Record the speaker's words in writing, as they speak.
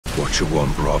Watcher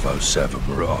 1, Bravo 7,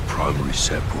 we're at our primary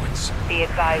set points. Be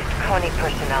advised, Coney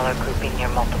personnel are grouping near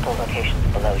multiple locations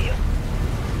below you.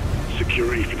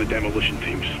 Security for the demolition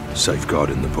teams.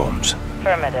 Safeguarding the bombs.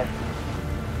 Affirmative.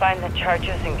 Find the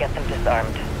charges and get them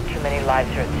disarmed. Too many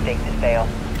lives are at stake to fail.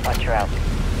 Watch her out.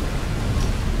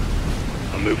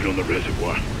 I'm moving on the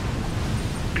reservoir.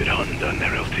 Good hunting down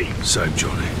there, LT. Same,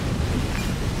 Johnny.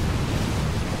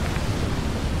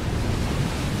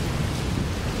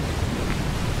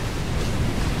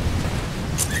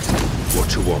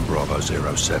 Watcher 1, Bravo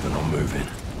 07, I'm moving.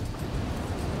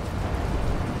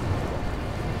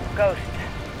 Ghost,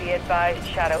 be advised,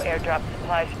 Shadow airdrop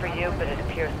supplies for you, but it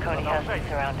appears Coney has them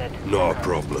surrounded. Not a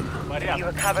problem. If you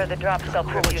recover the drops, they'll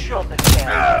prove useful, but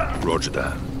fail. Roger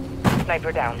that.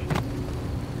 Sniper down.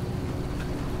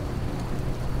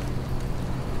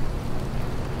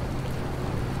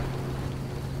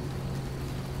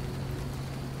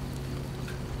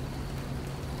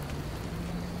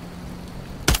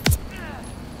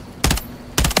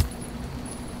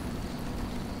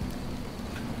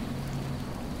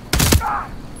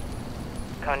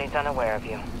 Coney's unaware of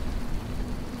you.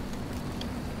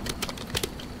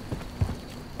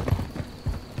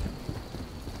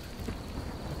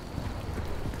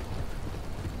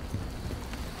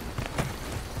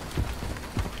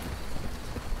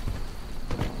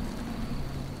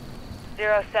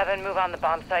 Zero-7, move on the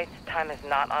bomb sites. Time is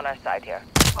not on our side here.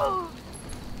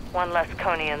 One less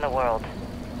Coney in the world.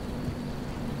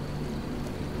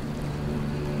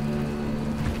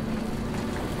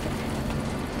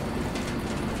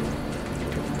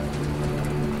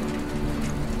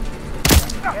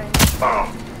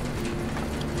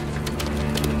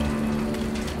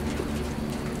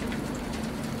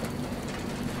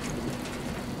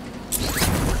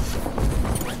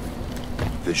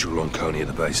 Visual on Coney at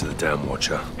the base of the dam,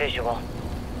 Watcher. Visual.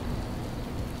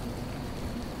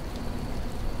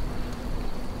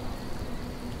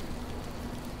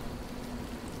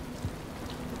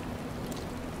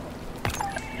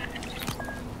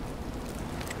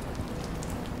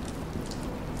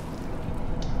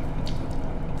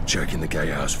 Checking the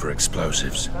gatehouse for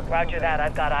explosives. Roger that,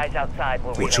 I've got eyes outside.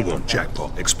 We'll Watcher relay 1,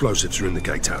 jackpot. Explosives are in the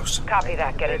gatehouse. Copy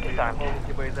that, get it disarmed.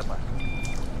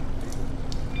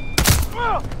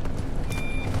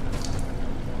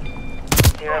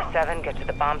 07, get to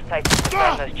the bomb site to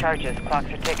disarm those charges. Clocks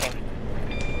are ticking.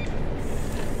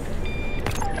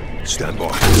 Stand by.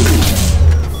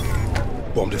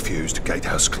 Bomb defused,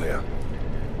 gatehouse clear.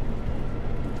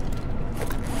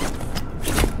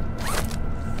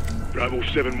 Bravo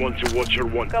 7-1 to Watcher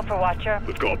 1. Go for Watcher.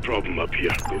 We've got a problem up here.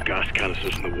 Got gas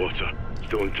canisters in the water.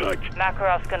 Still intact.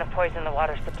 Makarov's gonna poison the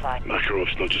water supply.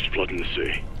 Makarov's not just flooding the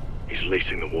city. He's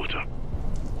lacing the water.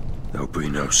 There'll be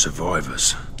no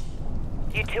survivors.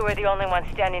 You two are the only ones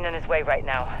standing in his way right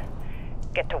now.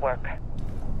 Get to work.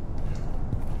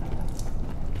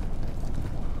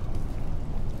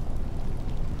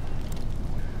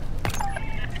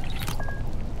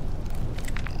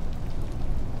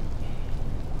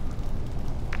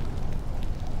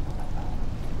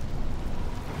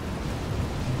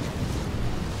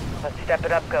 Let's step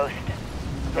it up, Ghost.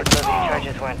 Those moving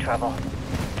charges were in trouble.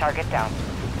 Target down.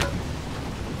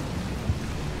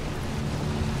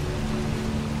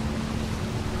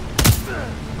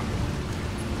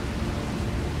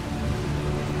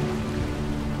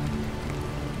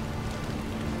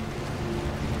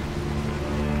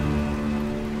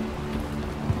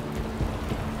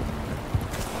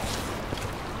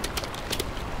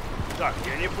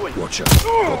 Watcher,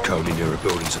 got Coney near a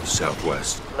building to the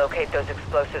southwest. Locate those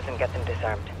explosives and get them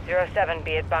disarmed. 07,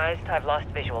 be advised, I've lost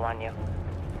visual on you.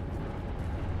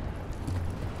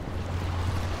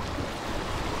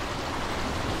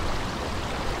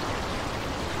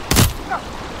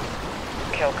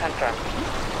 Kill confirmed.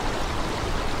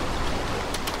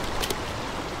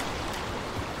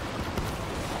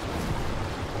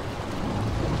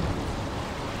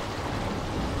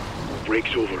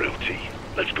 Breaks over, LT.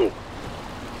 Let's go.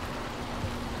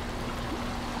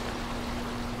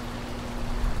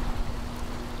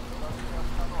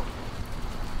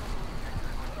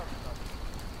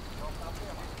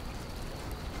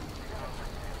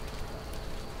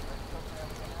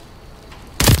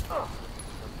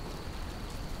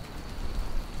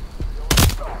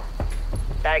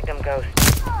 Bag them, Ghost.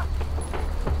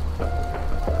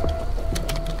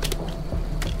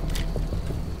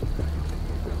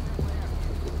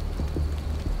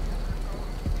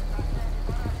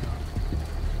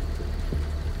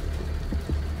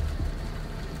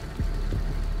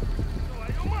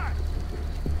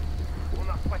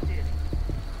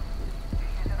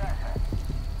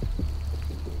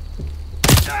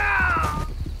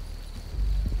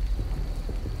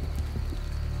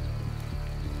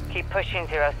 Pushing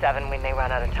 07, we may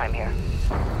run out of time here.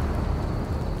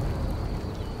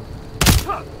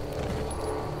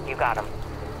 You got him.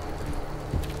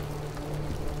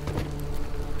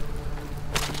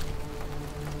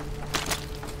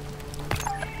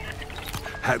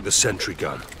 Hack the sentry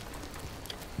gun.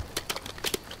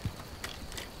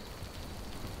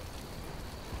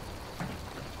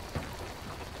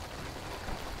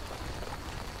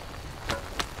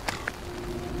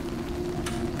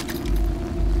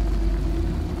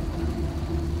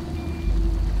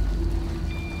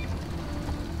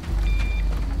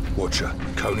 Watcher,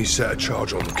 Coney set a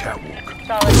charge on the catwalk.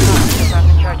 Solid copy. Run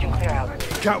the charge and clear out.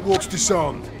 Catwalk's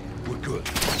disarmed. We're good.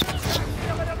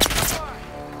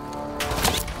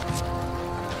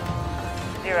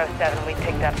 07, we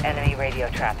picked up enemy radio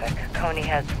traffic. Coney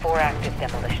has 4 active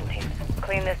demolition teams.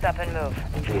 Clean this up and move.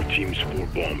 4 teams, 4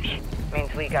 bombs.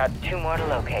 Means we got 2 more to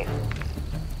locate.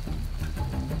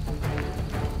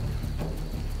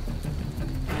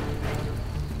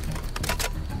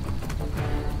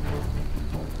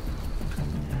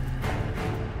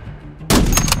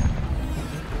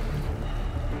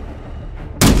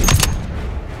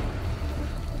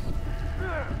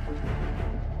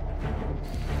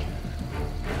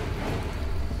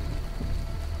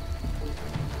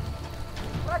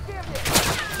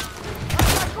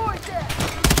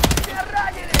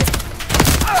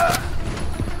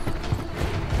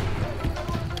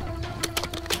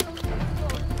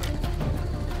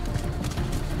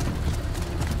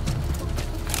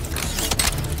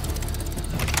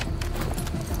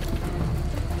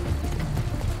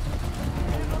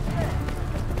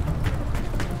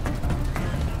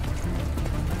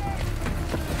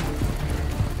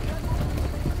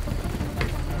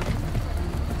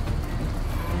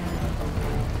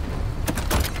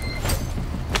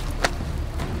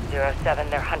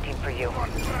 They're hunting for you.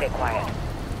 Stay quiet.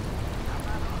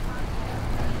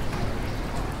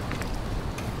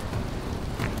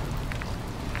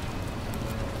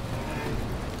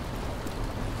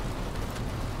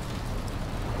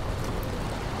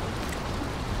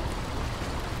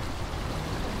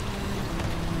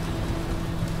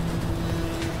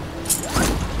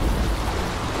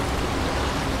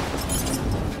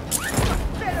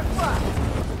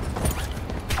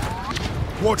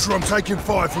 Watcher, I'm taking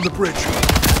fire from the bridge.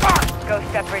 Go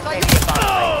separate safety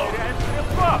bombs.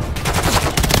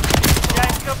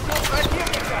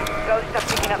 Ghosts are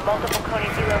picking up multiple Coney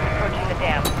helos approaching the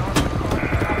dam.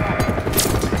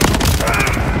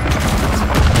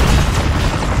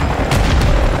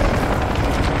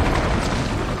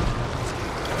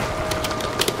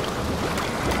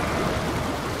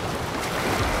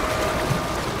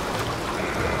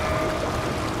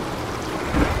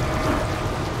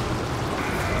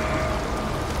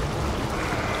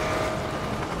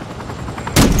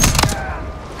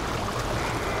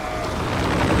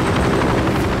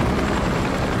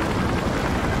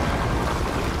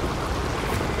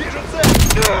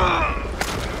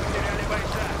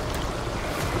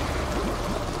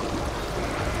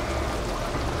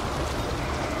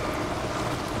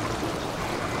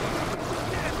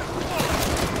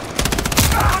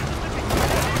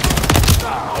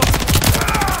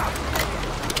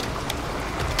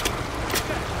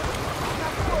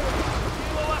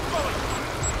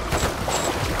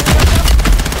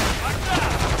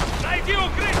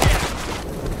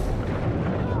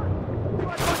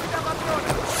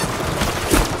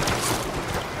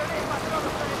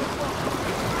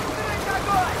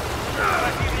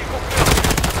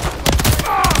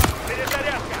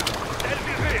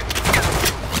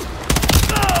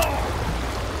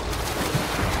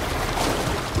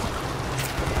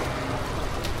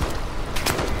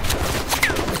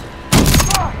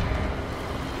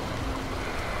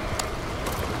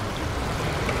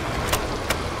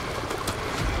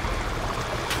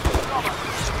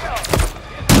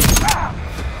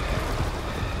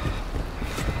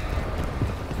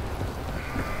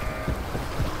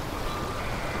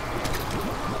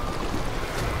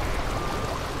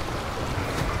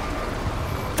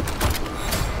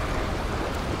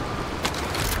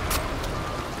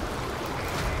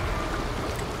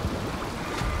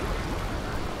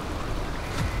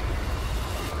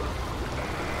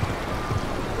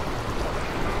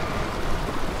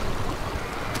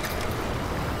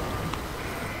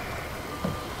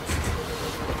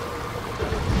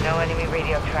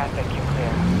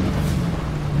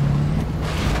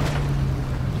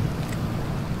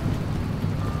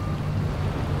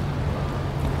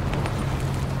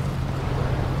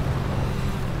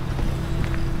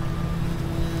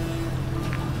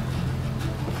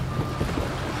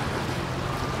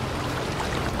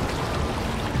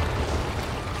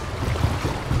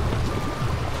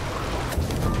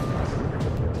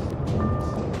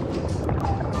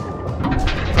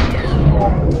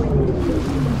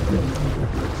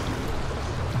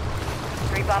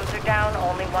 bombs are down,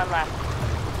 only one left.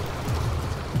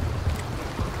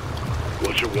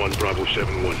 Watcher 1, Bravo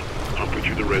 7-1. Halfway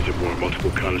through the reservoir,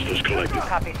 multiple canisters collected.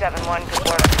 Copy 7-1, good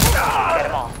work. Get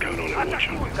them all. Count on it,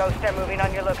 Watcher. Ghost, they're moving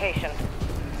on your location.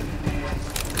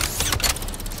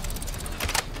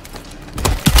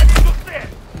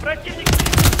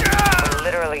 We're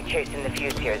literally chasing the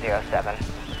fuse here, 07.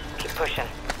 Keep pushing.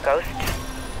 Ghost,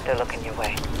 they're looking your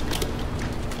way.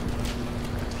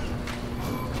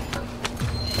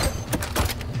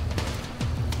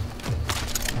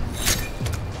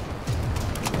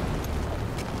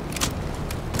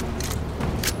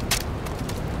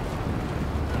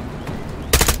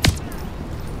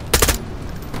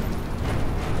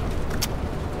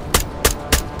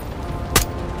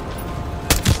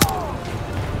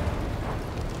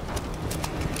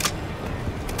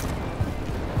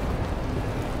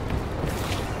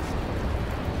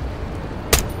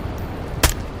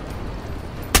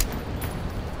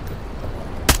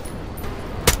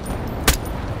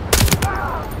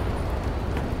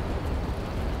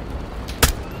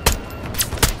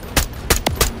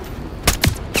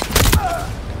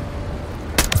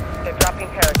 They're dropping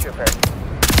paratroopers.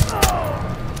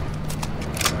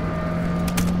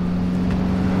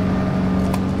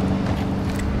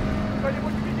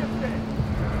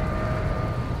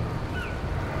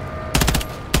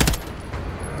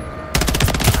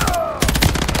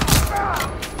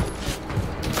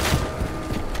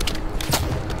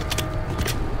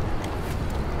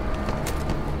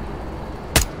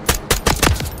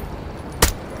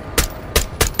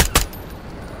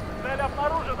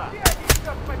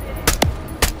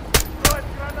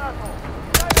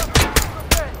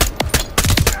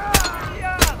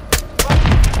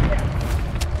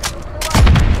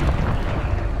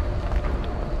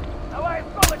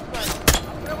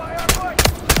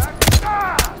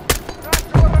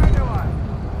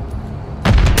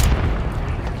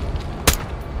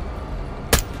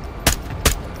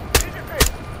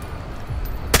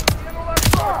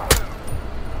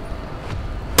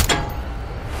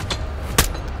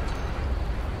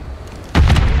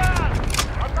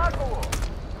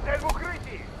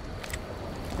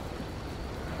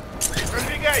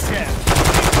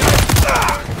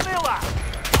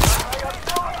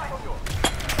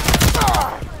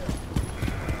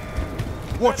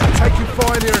 Watcher taking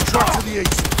fire near a truck to the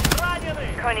east.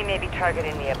 Coney may be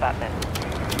targeting the abutment.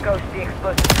 Ghost, the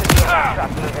explosives could be in that truck.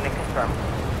 Moving and confirm.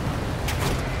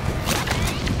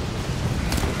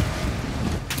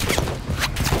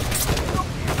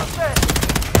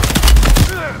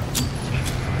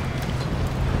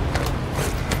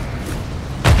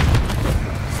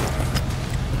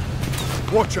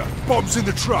 Watcher, bombs in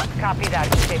the truck. Copy that.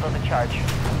 Disable the charge.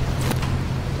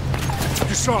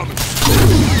 Disarming.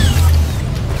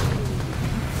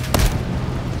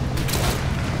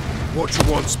 Watcher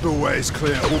 1, spillway is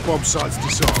clear. All bomb sites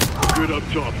disarmed. Good up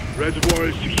top. Reservoir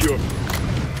is secure.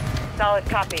 Solid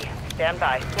copy. Stand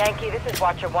by. Yankee, this is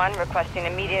Watcher 1 requesting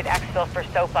immediate exfil for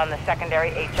soap on the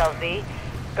secondary HLZ.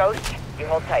 Ghost, you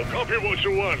hold tight. Copy,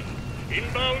 Watcher 1.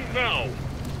 Inbound now.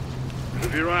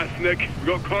 Move your ass, Nick. We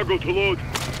got cargo to load.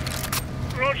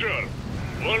 Roger.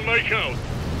 On my count.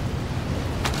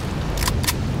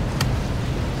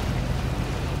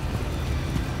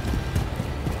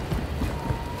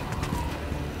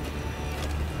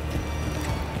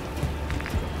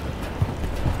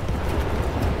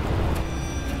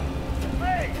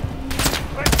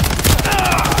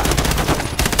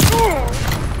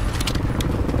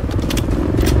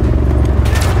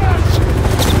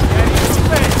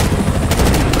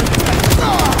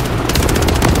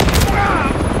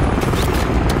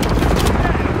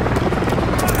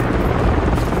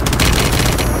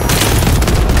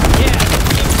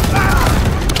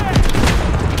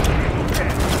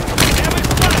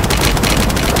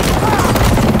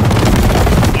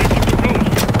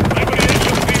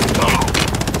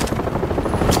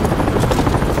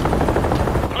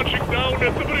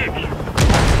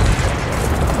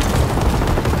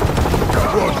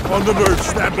 On the move,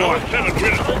 stand by. 7,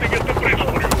 we're holding at the bridge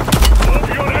for you. Move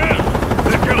your ass!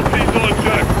 The LC's on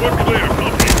deck. We're clear.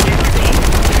 Copy.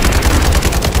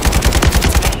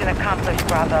 Mission accomplished,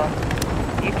 Bravo.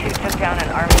 You two took down an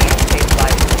army and saved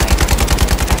lives tonight.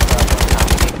 Bravo, not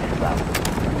safe this low.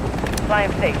 Fly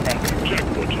him safe, thanks. Check,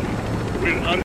 Watcher. We're